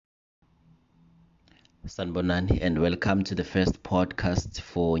Sanbonani, and welcome to the first podcast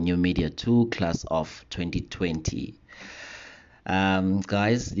for New Media 2 class of 2020.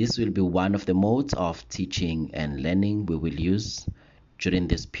 Guys, this will be one of the modes of teaching and learning we will use during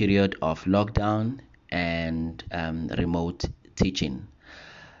this period of lockdown and remote teaching.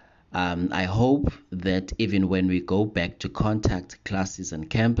 I hope that even when we go back to contact classes on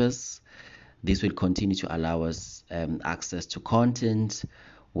campus, this will continue to allow us access to content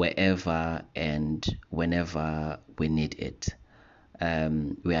wherever and whenever we need it.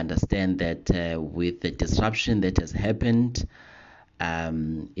 We understand that with the disruption that has happened,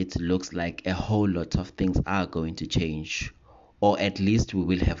 it looks like a whole lot of things are going to change, or at least we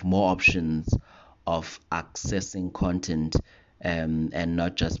will have more options of accessing content and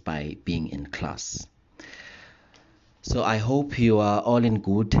not just by being in class. So I hope you are all in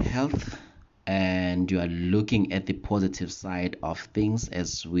good health and you are looking at the positive side of things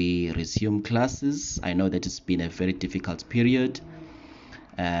as we resume classes. I know that it's been a very difficult period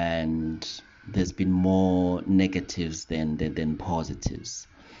and there's been more negatives than positives.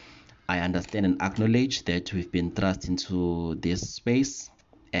 I understand and acknowledge that we've been thrust into this space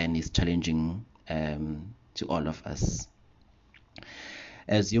and it's challenging to all of us.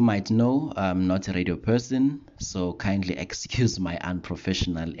 As you might know, I'm not a radio person, so kindly excuse my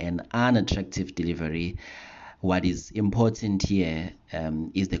unprofessional and unattractive delivery. What is important here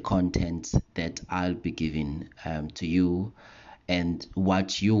is the content that I'll be giving to you and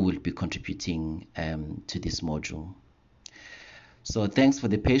what you will be contributing to this module. So thanks for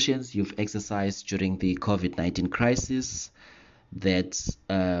the patience you've exercised during the COVID-19 crisis that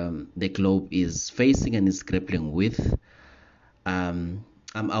the globe is facing and is grappling with.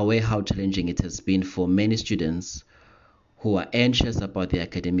 I'm aware how challenging it has been for many students who are anxious about the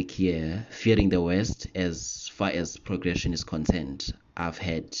academic year, fearing the worst as far as progression is concerned. I've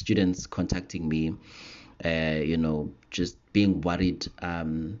had students contacting me, just being worried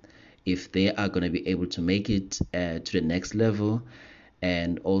if they are going to be able to make it to the next level,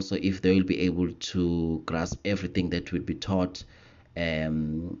 and also if they will be able to grasp everything that will be taught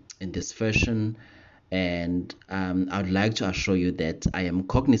in this fashion. And I would like to assure you that I am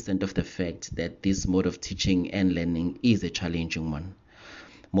cognizant of the fact that this mode of teaching and learning is a challenging one.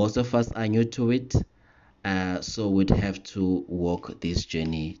 Most of us are new to it, so we'd have to walk this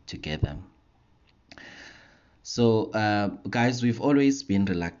journey together. So, guys, we've always been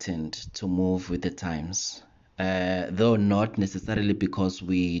reluctant to move with the times, though not necessarily because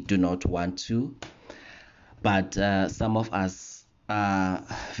we do not want to, but some of us are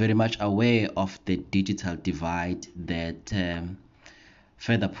very much aware of the digital divide that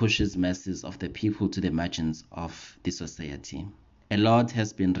further pushes masses of the people to the margins of the society. A lot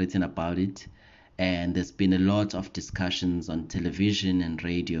has been written about it, and there's been a lot of discussions on television and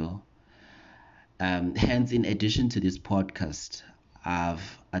radio. Hence, in addition to this podcast,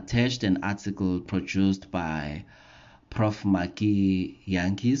 I've attached an article produced by Prof. Maki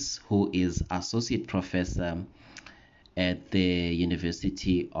Yankis, who is Associate Professor at the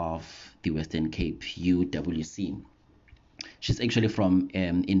University of the Western Cape, UWC. She's actually from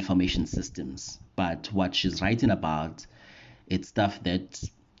information systems, but what she's writing about, it's stuff that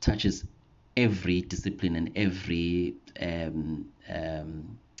touches every discipline and every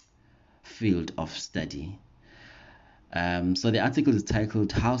field of study. So the article is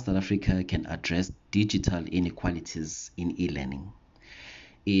titled How South Africa Can Address Digital Inequalities in E-Learning.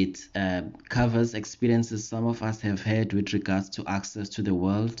 It covers experiences some of us have had with regards to access to the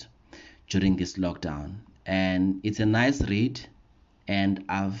world during this lockdown. And it's a nice read, and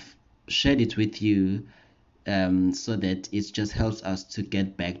I've shared it with you so that it just helps us to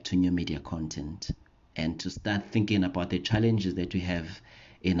get back to new media content and to start thinking about the challenges that we have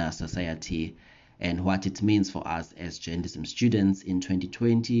in our society and what it means for us as journalism students in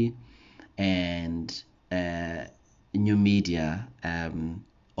 2020 and new media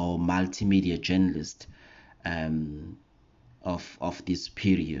or multimedia journalist of this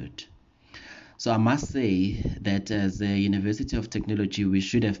period. So I must say that as a University of Technology, we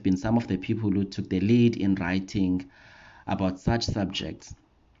should have been some of the people who took the lead in writing about such subjects,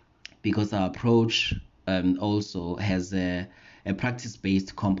 because our approach also has a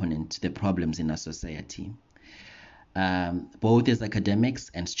practice-based component to the problems in our society. Both as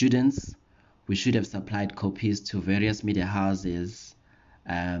academics and students, we should have supplied copies to various media houses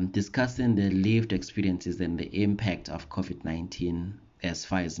discussing the lived experiences and the impact of COVID-19 as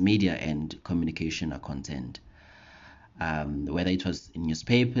far as media and communication are concerned. Whether it was in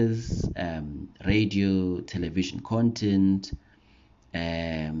newspapers, radio, television content.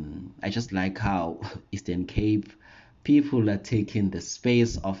 I just like how Eastern Cape people are taking the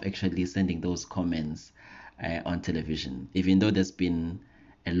space of actually sending those comments on television, even though there's been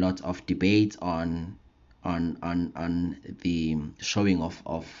a lot of debate on the showing of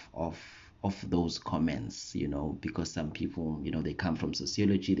those comments, because some people, they come from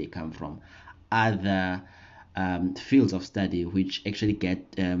sociology, they come from other fields of study which actually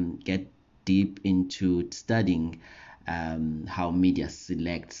get deep into studying how media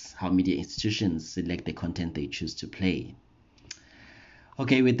institutions select the content they choose to play.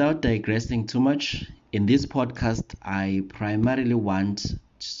 Okay, without digressing too much, in this podcast, I primarily want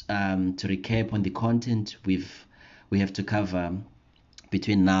to recap on the content we have to cover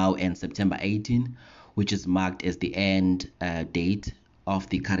between now and September 18, which is marked as the end date of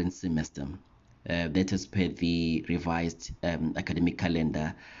the current semester. That is per the revised academic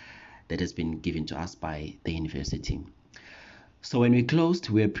calendar that has been given to us by the university. So when we closed,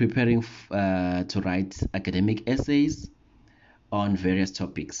 we were preparing to write academic essays on various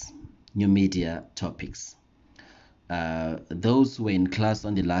topics, new media topics. Those who were in class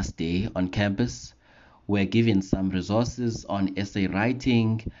on the last day on campus were given some resources on essay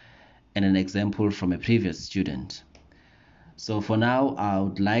writing and an example from a previous student. So for now, I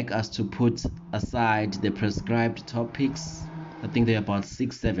would like us to put aside the prescribed topics. I think there are about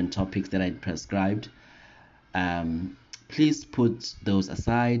 6-7 topics that I prescribed. Please put those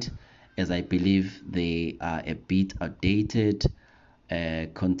aside, as I believe they are a bit outdated,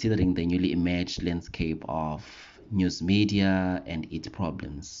 considering the newly emerged landscape of news media and its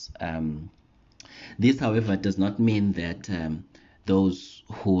problems. This, however, does not mean that those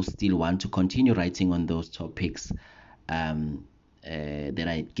who still want to continue writing on those topics that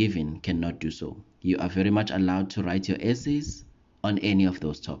I given cannot do so. You are very much allowed to write your essays on any of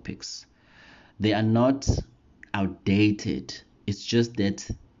those topics. They are not outdated. It's just that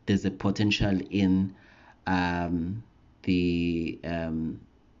there's a potential in the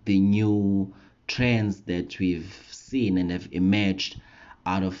new trends that we've seen and have emerged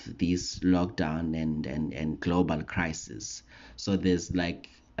out of this lockdown and global crisis. So there's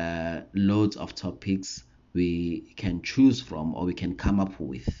loads of topics we can choose from or we can come up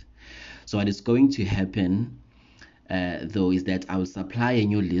with. So what is going to happen though is that I will supply a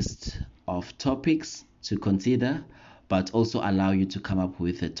new list of topics to consider, but also allow you to come up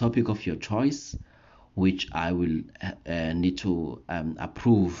with a topic of your choice, which I will need to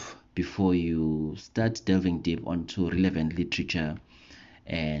approve before you start delving deep onto relevant literature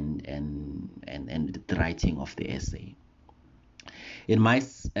and the writing of the essay. In my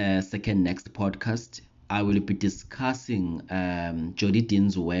second next podcast, I will be discussing Jodi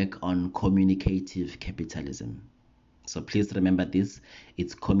Dean's work on communicative capitalism. So please remember this,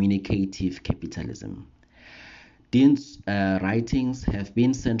 it's communicative capitalism. Dean's writings have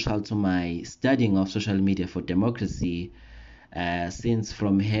been central to my studying of social media for democracy since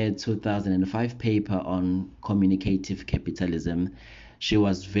from her 2005 paper on communicative capitalism, she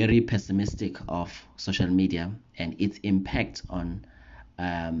was very pessimistic of social media and its impact on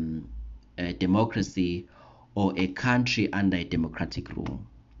democracy or a country under a democratic rule.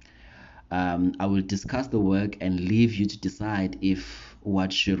 I will discuss the work and leave you to decide if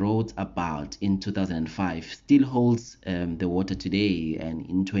what she wrote about in 2005 still holds the water today and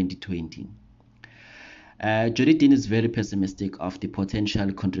in 2020. Jodi Dean is very pessimistic of the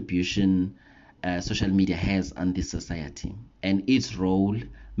potential contribution social media has on this society and its role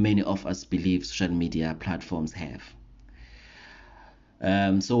many of us believe social media platforms have.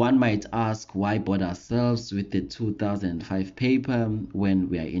 So one might ask, why bother ourselves with the 2005 paper when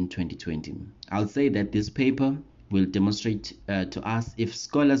we are in 2020? I'll say that this paper will demonstrate to us if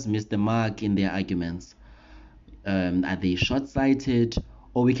scholars miss the mark in their arguments. Are they short-sighted,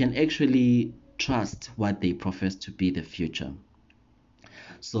 or we can actually trust what they profess to be the future?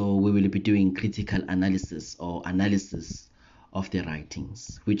 So we will be doing critical analysis or analysis of the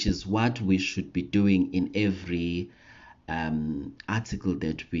writings, which is what we should be doing in every article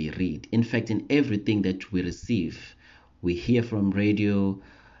that we read. In fact, in everything that we receive, we hear from radio,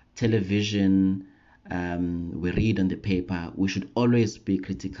 television, we read on the paper, we should always be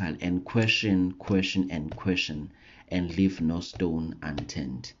critical and question and leave no stone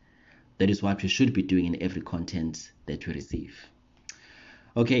unturned. That is what we should be doing in every content that we receive.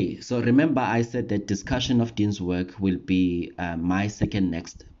 Okay, so remember I said that discussion of Dean's work will be my second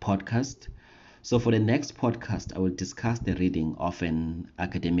next podcast. So for the next podcast, I will discuss the reading of an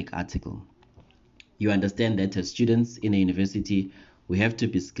academic article. You understand that as students in a university, we have to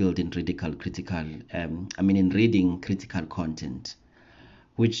be skilled in reading critical content,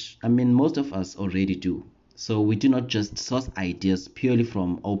 which most of us already do. So we do not just source ideas purely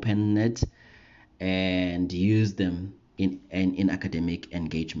from OpenNet and use them in academic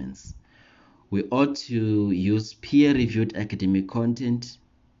engagements. We ought to use peer-reviewed academic content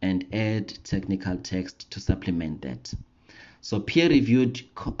and add technical text to supplement that. So peer-reviewed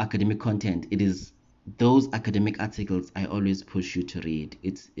academic content, it is those academic articles I always push you to read.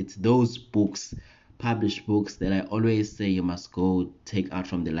 It's those books, published books, that I always say you must go take out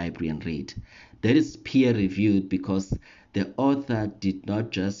from the library and read. That is peer-reviewed because the author did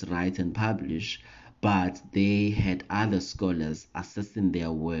not just write and publish, but they had other scholars assessing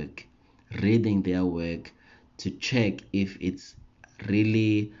their work, reading their work to check if it's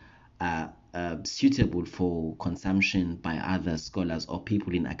really suitable for consumption by other scholars or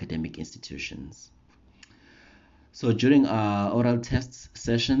people in academic institutions. So during our oral tests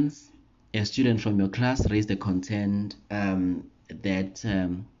sessions, a student from your class raised the content that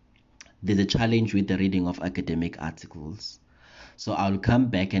there's a challenge with the reading of academic articles. So I'll come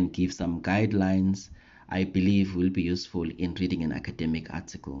back and give some guidelines I believe will be useful in reading an academic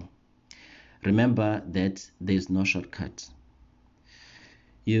article. Remember that there's no shortcut.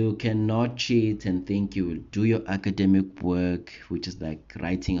 You cannot cheat and think you will do your academic work, which is like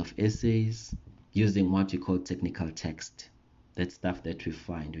writing of essays, using what we call technical text. That stuff that we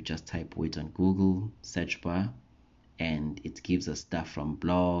find, we just type it on Google search bar, and it gives us stuff from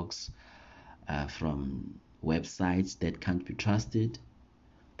blogs, from websites that can't be trusted.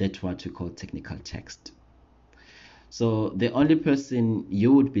 That's what we call technical text. So the only person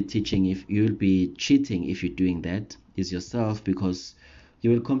you would be teaching, if you'll be cheating if you're doing that, is yourself, because you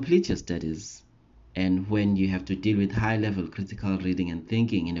will complete your studies, and when you have to deal with high-level critical reading and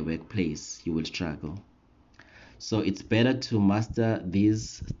thinking in a workplace, you will struggle. So it's better to master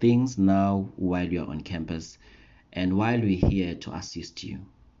these things now while you're on campus and while we're here to assist you.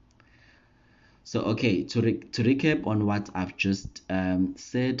 So okay, to recap on what I've just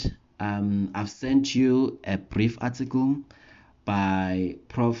said, I've sent you a brief article by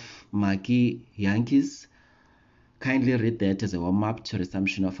Prof. Maki Yankees. Kindly read that as a warm-up to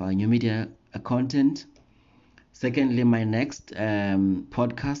resumption of our new media content. Secondly, my next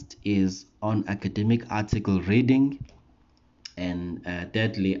podcast is on academic article reading. And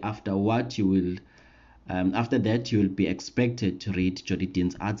thirdly, after that, you will be expected to read Jodi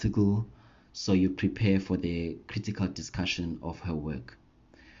Dean's article, so you prepare for the critical discussion of her work.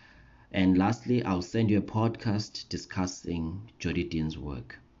 And lastly, I'll send you a podcast discussing Jodi Dean's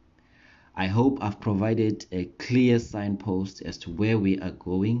work. I hope I've provided a clear signpost as to where we are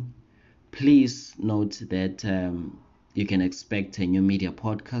going. Please note that you can expect a new media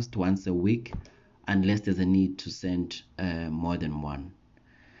podcast once a week, unless there's a need to send more than one.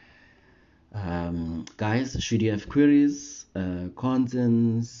 Guys, should you have queries,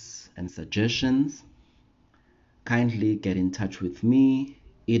 concerns, and suggestions, kindly get in touch with me,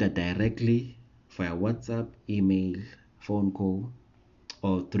 either directly via WhatsApp, email, phone call,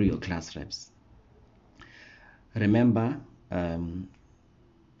 or through your class reps. Remember,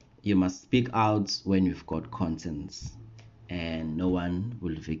 you must speak out when you've got concerns, and no one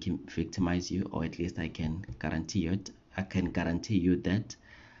will victimize you, or at least I can guarantee you that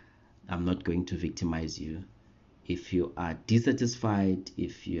I'm not going to victimize you. If you are dissatisfied,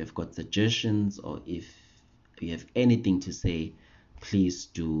 if you have got suggestions, or if you have anything to say, please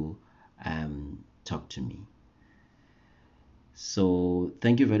do talk to me. So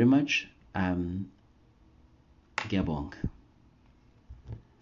thank you very much. Ngiyabonga.